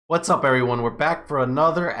What's up, everyone? We're back for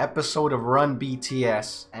another episode of Run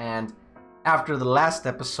BTS, and after the last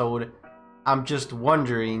episode, I'm just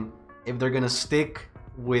wondering if they're gonna stick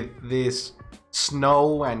with this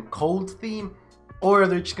snow and cold theme, or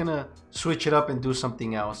they're just gonna switch it up and do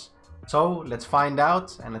something else. So let's find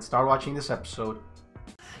out, and let's start watching this episode.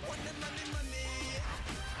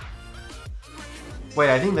 Wait,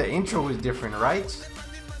 I think the intro is different, right?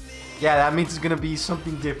 Yeah, that means it's gonna be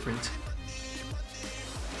something different.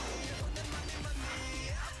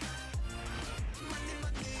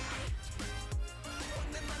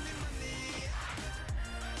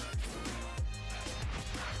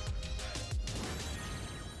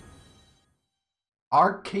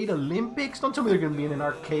 Arcade Olympics? Don't tell me they're gonna be in an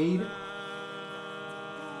arcade.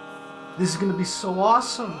 This is gonna be so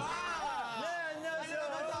awesome.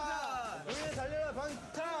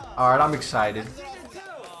 Alright, I'm excited.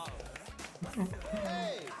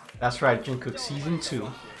 That's right, Jungkook Season 2.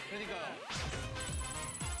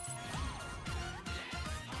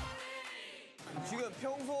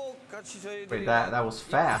 Wait, that was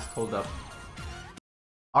fast. Hold up.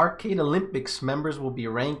 Arcade Olympics members will be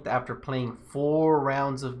ranked after playing 4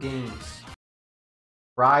 rounds of games.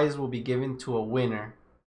 Prize will be given to a winner.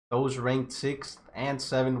 Those ranked 6th and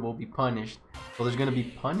 7th will be punished. So there's gonna be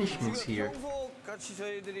punishments here.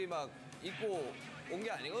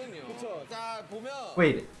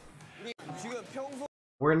 Wait,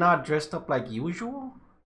 we're not dressed up like usual?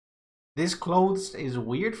 This clothes is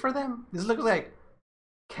weird for them? This looks like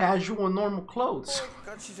casual normal clothes.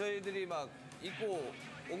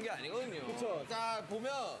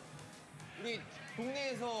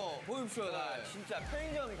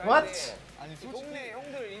 What?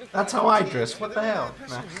 That's how I dress. What the hell?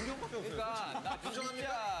 Nah.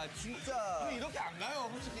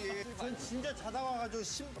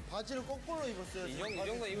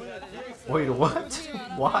 Wait, what?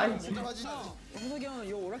 Why?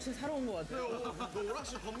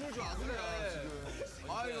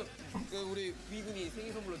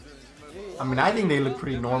 I mean, I think they look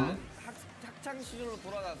pretty normal.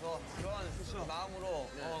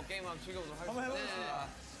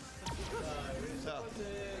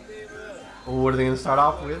 What are they gonna start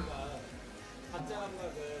off with?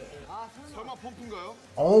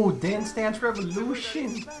 Oh, Dance Dance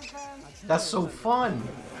Revolution! That's so fun!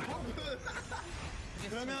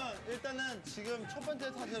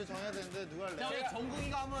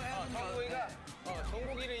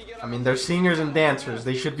 I mean, they're singers and dancers.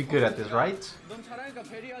 They should be good at this, right?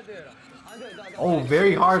 Oh,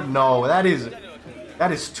 very hard? No, that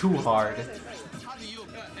is too hard.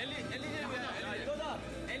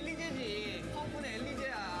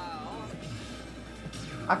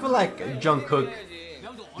 I feel like Jungkook is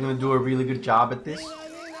gonna do a really good job at this.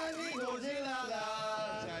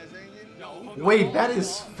 Wait, that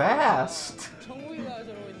is fast.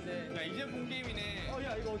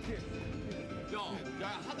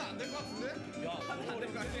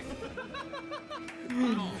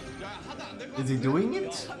 Is he doing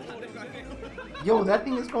it? Yo, that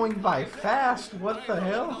thing is going by fast. What the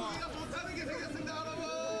hell?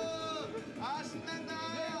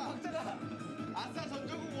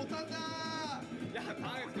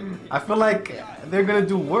 I feel like they're gonna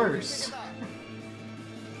do worse.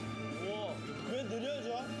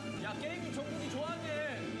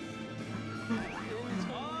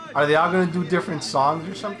 Are they all gonna do different songs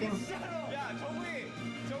or something?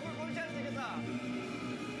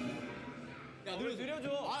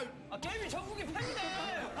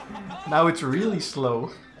 Now it's really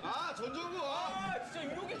slow.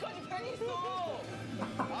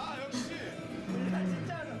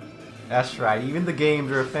 That's right, even the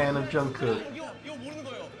games are a fan of Jungkook.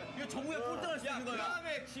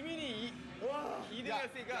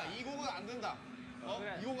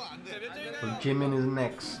 So Jimin is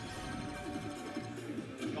next.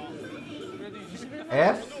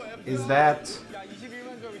 F? Is that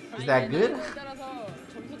good?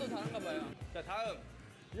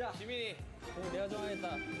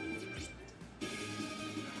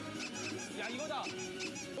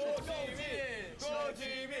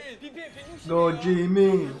 Go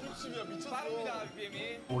Jimin!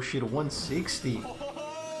 Oh shit, 160.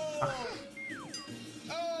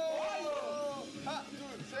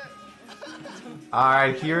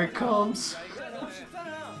 Alright, here it comes.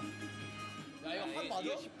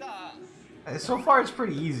 So far it's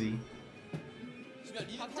pretty easy.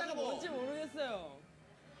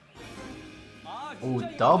 Oh,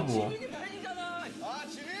 double.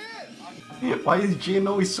 Why is Jin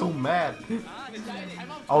always so mad?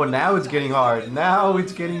 Oh, now it's getting hard. Now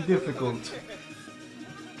it's getting difficult.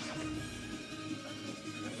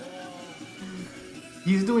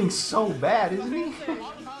 He's doing so bad, isn't he?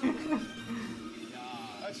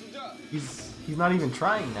 He's not even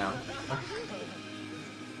trying now.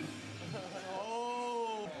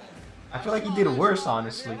 I feel like he did worse,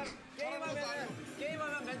 honestly.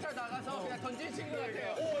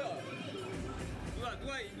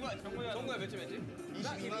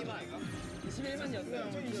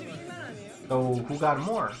 So who got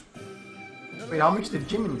more? Wait, how much did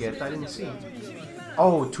Jimin get? I didn't see.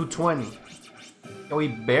 Oh, 220. Oh, he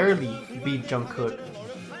barely beat Jungkook.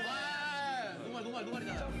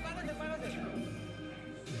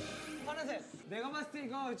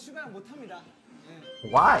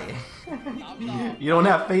 Why? You don't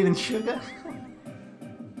have faith in Suga?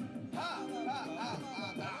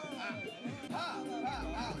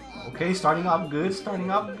 Okay, starting off good, starting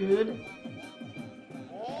off good.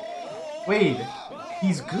 Wait,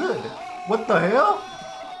 he's good. What the hell?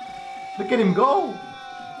 Look at him go.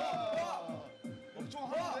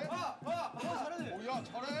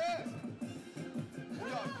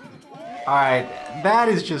 Alright, that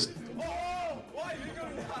is just...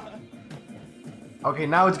 Okay,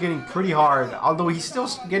 now it's getting pretty hard, although he's still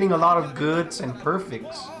getting a lot of goods and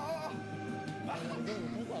perfects.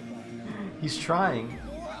 He's trying.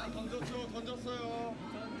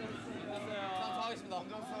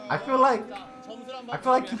 I feel like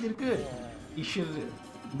he did good. He should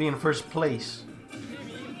be in first place.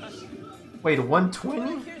 Wait,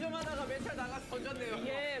 120?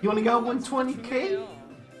 He only got 120k?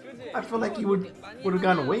 I feel like he would have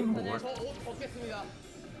gotten way more.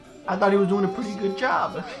 I thought he was doing a pretty good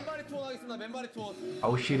job.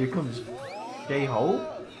 Oh shit, here comes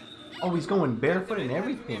J-Hope. Oh, he's going barefoot and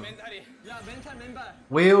everything.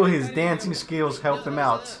 Will his dancing skills help him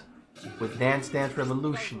out with Dance Dance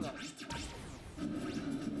Revolution?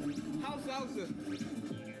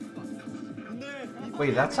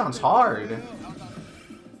 Wait, that sounds hard.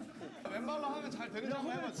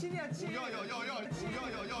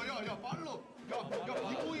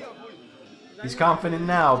 He's confident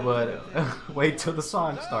now, but wait till the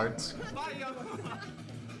song starts.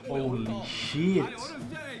 Holy shit.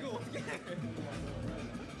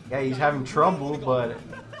 Yeah, he's having trouble, but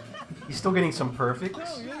he's still getting some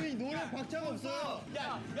perfects.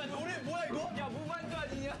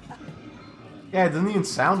 Yeah, it doesn't even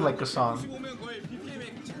sound like a song.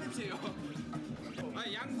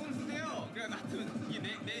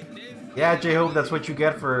 Yeah, J-Hope, that's what you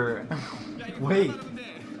get for... Wait.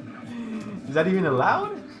 Is that even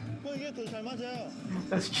allowed?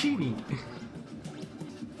 That's cheating.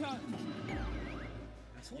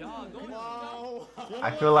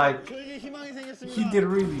 I feel like he did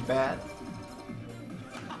really bad.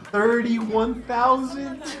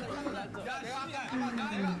 31,000?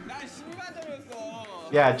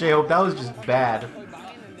 Yeah, J-Hope, that was just bad.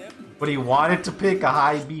 But he wanted to pick a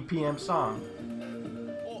high BPM song.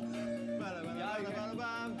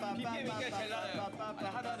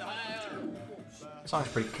 Song's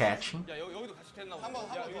pretty catchy.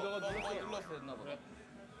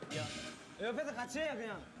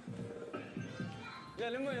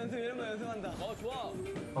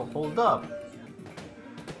 Oh, hold up.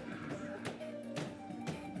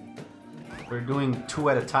 We're doing 2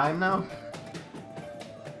 at a time now?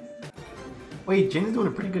 Wait, Jin is doing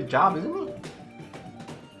a pretty good job, isn't he?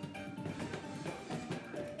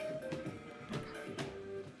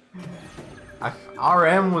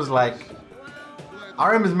 RM was like...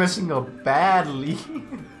 RM is messing up badly.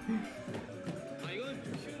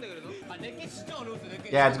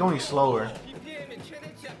 Yeah, it's going slower.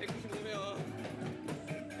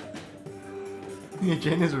 Yeah,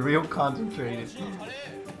 Jin is real concentrated.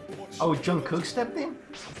 Oh, Jungkook stepped in?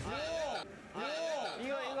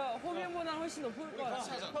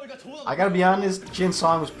 I gotta be honest, Jin's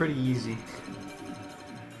song was pretty easy.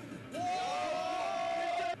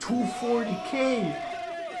 240k!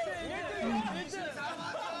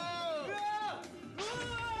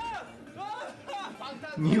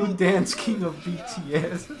 New dance king of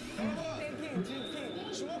BTS.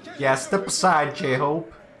 Yeah, step aside,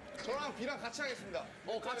 J-Hope.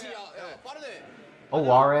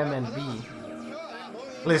 Oh, RM and B.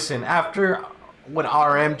 Listen, after what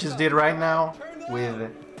RM just did right now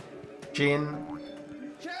with Jin,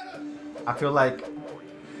 I feel like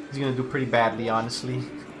he's gonna do pretty badly, honestly.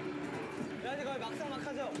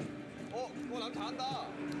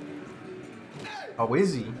 Oh,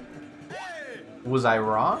 is he? Was I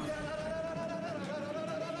wrong?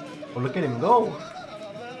 Oh, look at him go.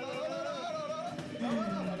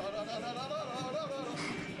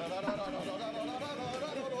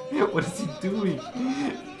 What is he doing?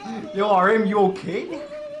 Yo, RM, you okay?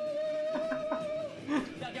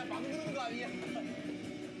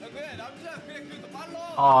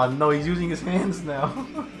 Oh no, he's using his hands now.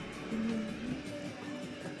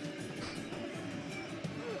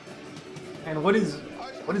 And what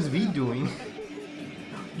is V doing?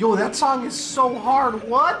 Yo, that song is so hard.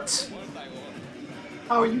 What?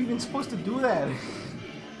 How are you even supposed to do that?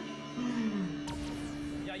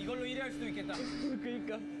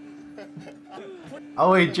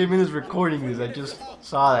 Oh wait, Jimin is recording this. I just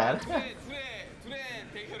saw that.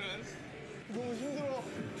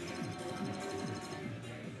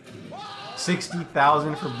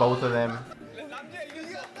 60,000 for both of them.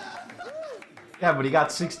 Yeah, but he got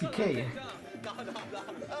 60K.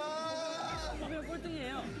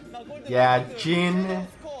 Yeah, Jin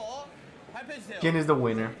is the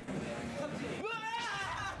winner.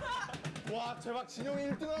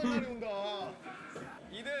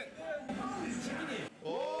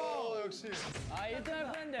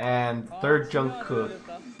 And third Jungkook.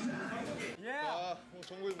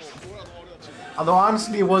 Although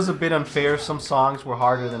honestly it was a bit unfair, some songs were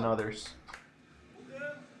harder than others.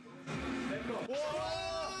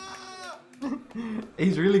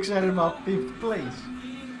 He's really excited about 5th place.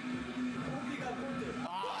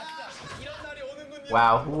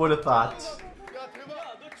 Wow, who would have thought?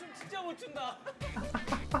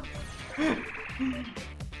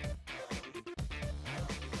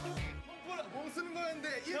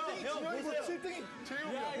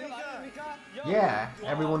 Yeah,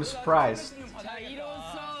 everyone is surprised.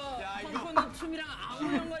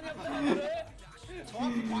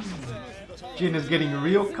 Jin is getting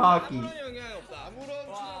real cocky.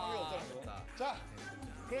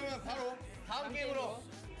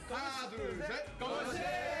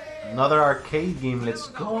 Another arcade game, let's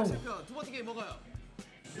go.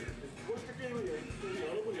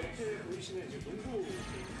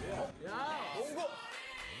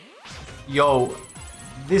 Yo,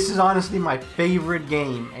 this is honestly my favorite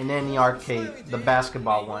game in any arcade, the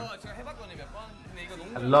basketball one.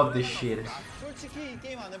 I love this shit.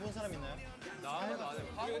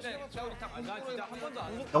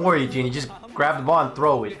 Don't worry, Genie, just grab the ball and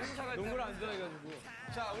throw it.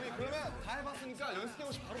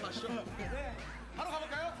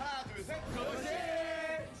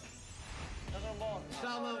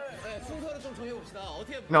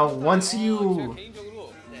 No, once you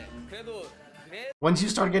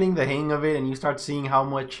start getting the hang of it and you start seeing how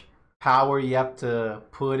much power you have to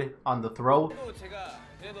put on the throw,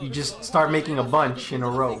 you just start making a bunch in a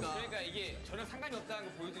row.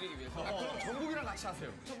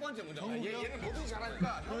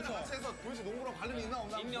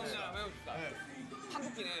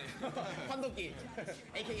 판독기,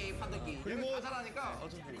 AKA 판독기. 그리고 잘하니까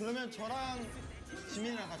그러면 저랑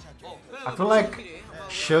지민이랑 같이 할게요. I feel like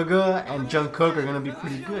Suga and Jungkook are gonna be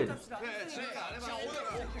pretty good.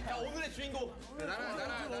 오늘의 주인공.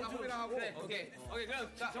 나랑 호비랑 하고. 오케이. 그럼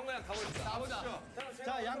정근이랑 가보자.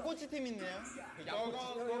 자, 양꼬치 팀 있네요.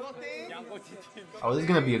 양꼬치 팀. Oh, this is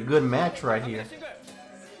gonna be a good match right here.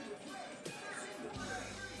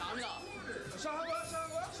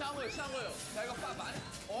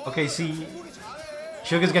 Okay, see,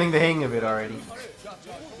 Suga's getting the hang of it already.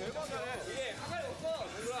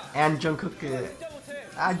 And Jungkook,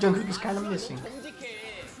 Jungkook is kind of missing.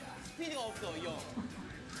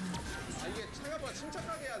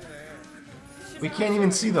 We can't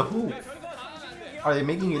even see the hoop. Are they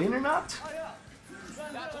making it in or not?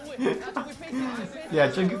 Yeah,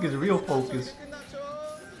 Jungkook is real focused.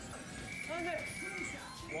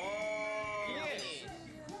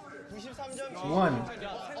 One.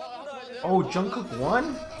 Oh, Jungkook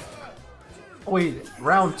won? Oh, wait,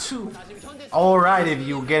 round 2. Alright, if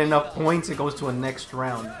you get enough points, it goes to a next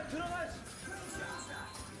round.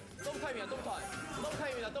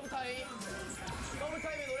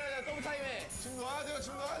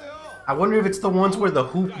 I wonder if it's the ones where the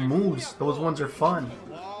hoop moves. Those ones are fun.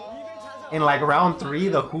 In like round 3,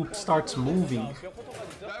 the hoop starts moving.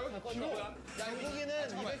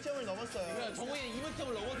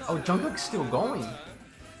 Oh, Jungkook's still going.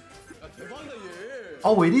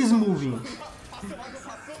 Oh, it is moving.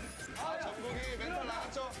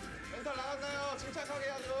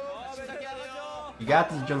 You got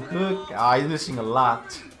this, Jungkook. Ah, he's missing a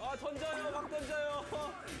lot.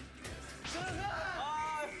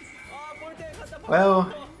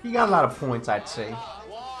 Well, he got a lot of points, I'd say.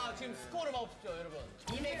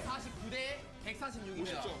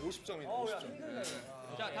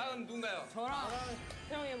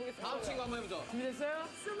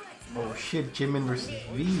 Oh shit, Jimin versus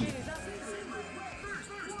V.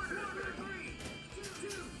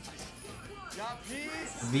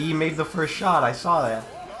 V made the first shot, I saw that.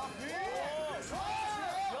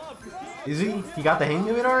 Is he? He got the hang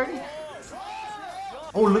of it already?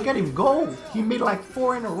 Oh, look at him go! He made like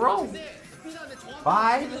 4 in a row.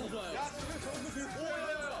 5.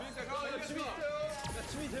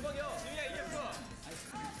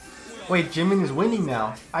 Wait, Jimin is winning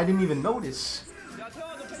now. I didn't even notice.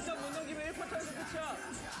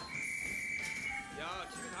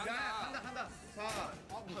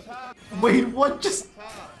 Wait, what just...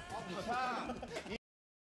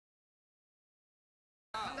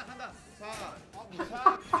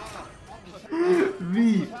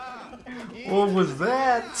 V, what was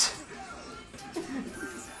that?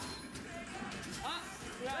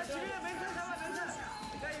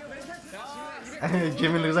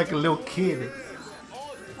 Jimmy looks like a little kid.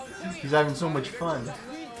 He's having so much fun.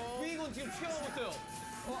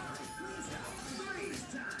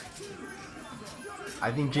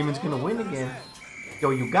 I think Jimin's gonna win again. Yo,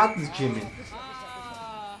 you got this, Jimin.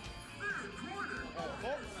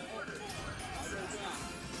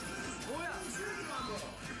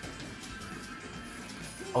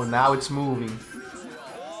 Oh, now it's moving.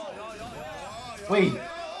 Wait.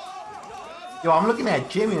 Yo, I'm looking at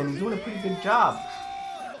Jimmy and he's doing a pretty good job.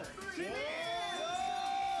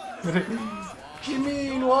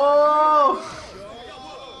 Jimmy, whoa!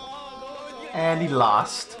 And he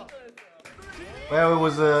lost. Well, it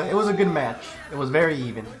was a good match. It was very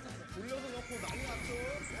even.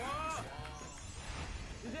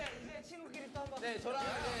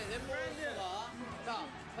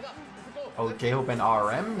 Oh, J-Hope and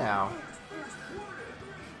RM now.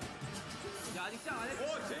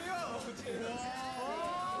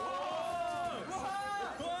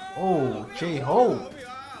 Oh, J-Hope.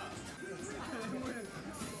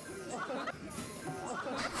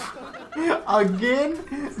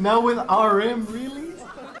 Again? Now with RM, really?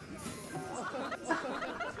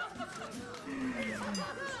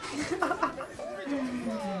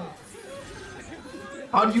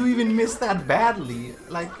 How do you even miss that badly?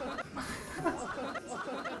 Like,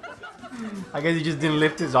 I guess he just didn't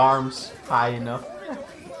lift his arms high enough.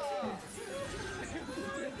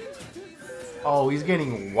 Oh, he's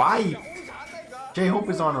getting wiped. J-Hope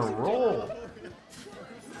is on a roll.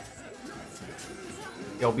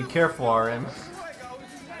 Yo, be careful, RM.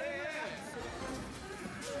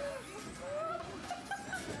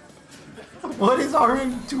 What is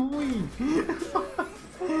RM doing?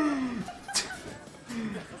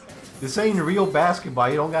 This ain't real basketball,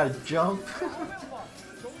 you don't gotta jump.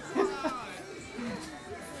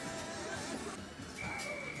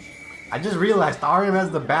 I just realized RM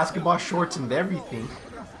has the basketball shorts and everything.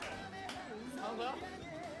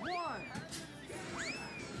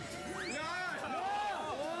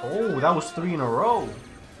 Oh, that was 3 in a row.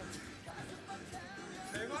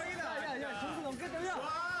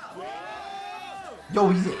 Yo,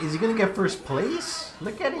 is he gonna get first place?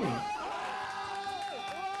 Look at him.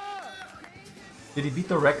 Did he beat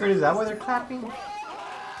the record? Is that why they're clapping?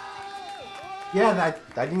 Yeah,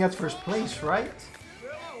 I think that's first place, right?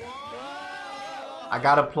 I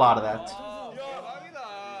gotta applaud that.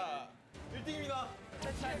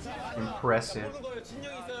 Impressive.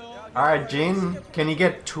 Alright, Jin, can you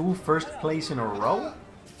get 2 first place in a row?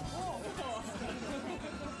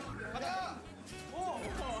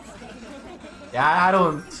 Yeah, I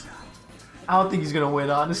don't think he's gonna win,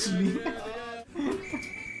 honestly.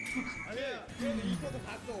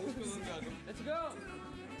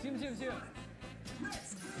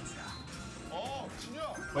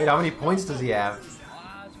 Wait, how many points does he have?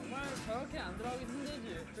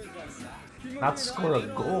 Not score a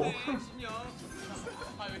goal.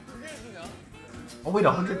 Oh wait,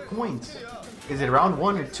 100 points. Is it round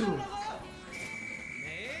 1 or 2?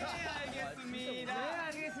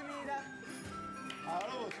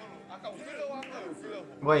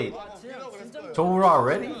 Wait, it's over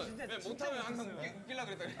already?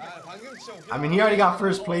 I mean, he already got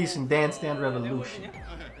first place in Dance Dance Revolution.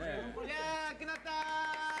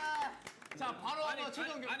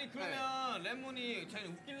 아니 그러면 레몬이 자기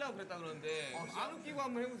웃기려고 그랬다 그러는데 안 웃기고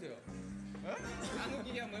한번 해보세요. 안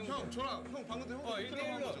웃기게 한번 해보세요. 형 저랑 형 방금도 형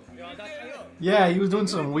 1대1로. Yeah, he was doing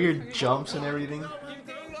some weird jumps and everything.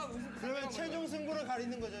 그러면 최종 승부를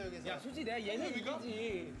가리는 거죠 여기서. 야 솔직히 내가 얘는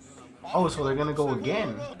이기지. Oh, so they're gonna go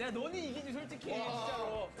again. 내가 너는 이기지 솔직히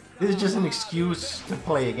진짜로. This is just an excuse to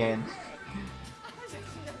play again.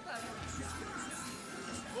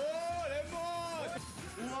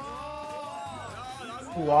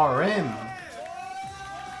 Ooh, RM.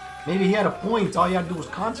 Maybe he had a point. All you had to do was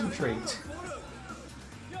concentrate.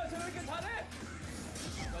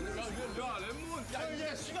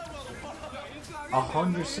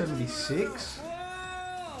 176?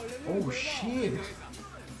 Oh shit.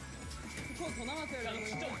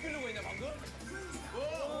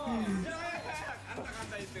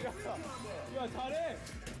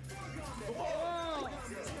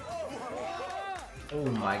 Oh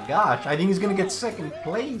my gosh, I think he's gonna get second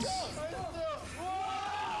place.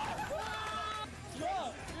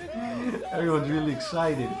 Everyone's really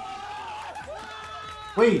excited.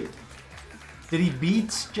 Wait, did he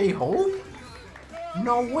beat J-Hope?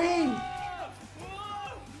 No way!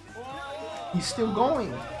 He's still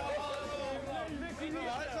going.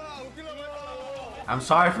 I'm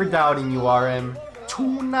sorry for doubting you, RM.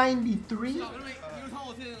 293?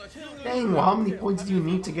 Dang, well, how many points do you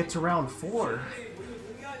need to get to round 4?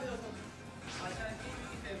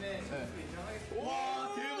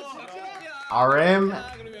 RM,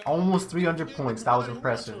 almost 300 points. That was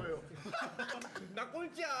impressive.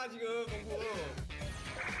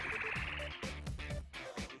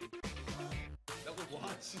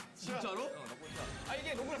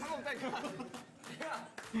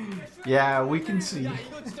 Yeah, we can see.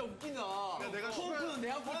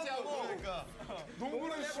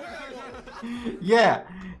 Yeah,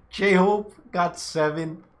 J-Hope got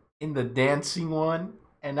 7th in the dancing one,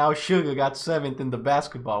 and now Suga got 7th in the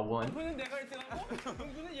basketball one.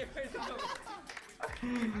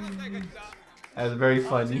 That's very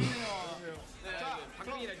funny.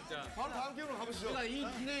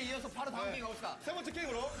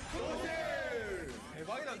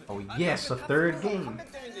 Oh yes, a third game.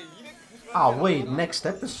 Oh wait, next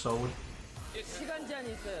episode.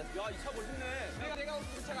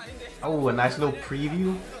 Oh, a nice little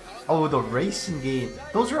preview. Oh, the racing game.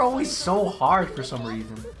 Those are always so hard for some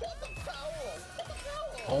reason.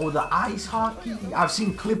 Oh, the ice hockey. I've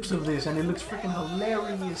seen clips of this and it looks freaking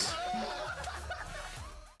hilarious.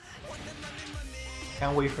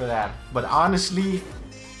 Can't wait for that. But honestly,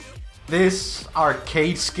 this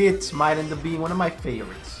arcade skit might end up being one of my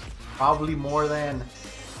favorites. Probably more than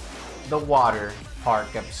the water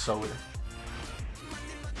park episode.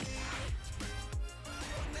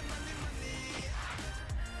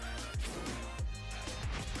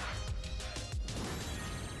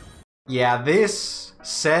 Yeah, this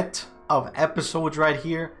set of episodes right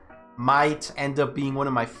here might end up being one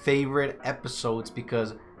of my favorite episodes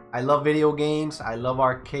because I love video games, I love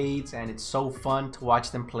arcades, and it's so fun to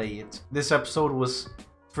watch them play it. This episode was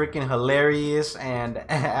freaking hilarious, and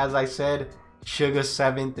as I said, Suga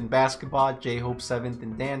 7th in basketball, J-Hope 7th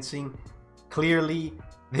in dancing. Clearly,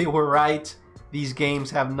 they were right. These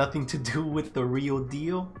games have nothing to do with the real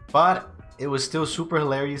deal, but it was still super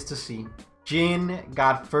hilarious to see. Jin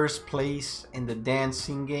got first place in the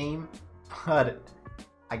dancing game, but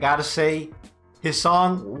I gotta say, his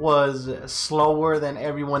song was slower than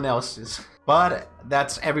everyone else's. But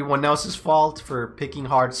that's everyone else's fault for picking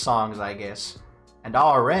hard songs, I guess. And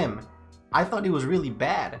RM, I thought he was really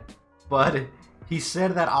bad, but he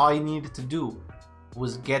said that all he needed to do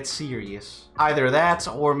was get serious. Either that,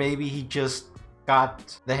 or maybe he just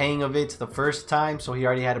got the hang of it the first time, so he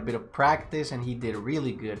already had a bit of practice and he did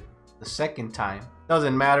really good the second time.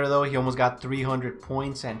 Doesn't matter though, he almost got 300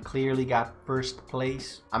 points and clearly got first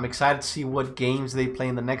place. I'm excited to see what games they play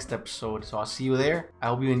in the next episode, so I'll see you there. I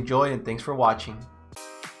hope you enjoyed and thanks for watching.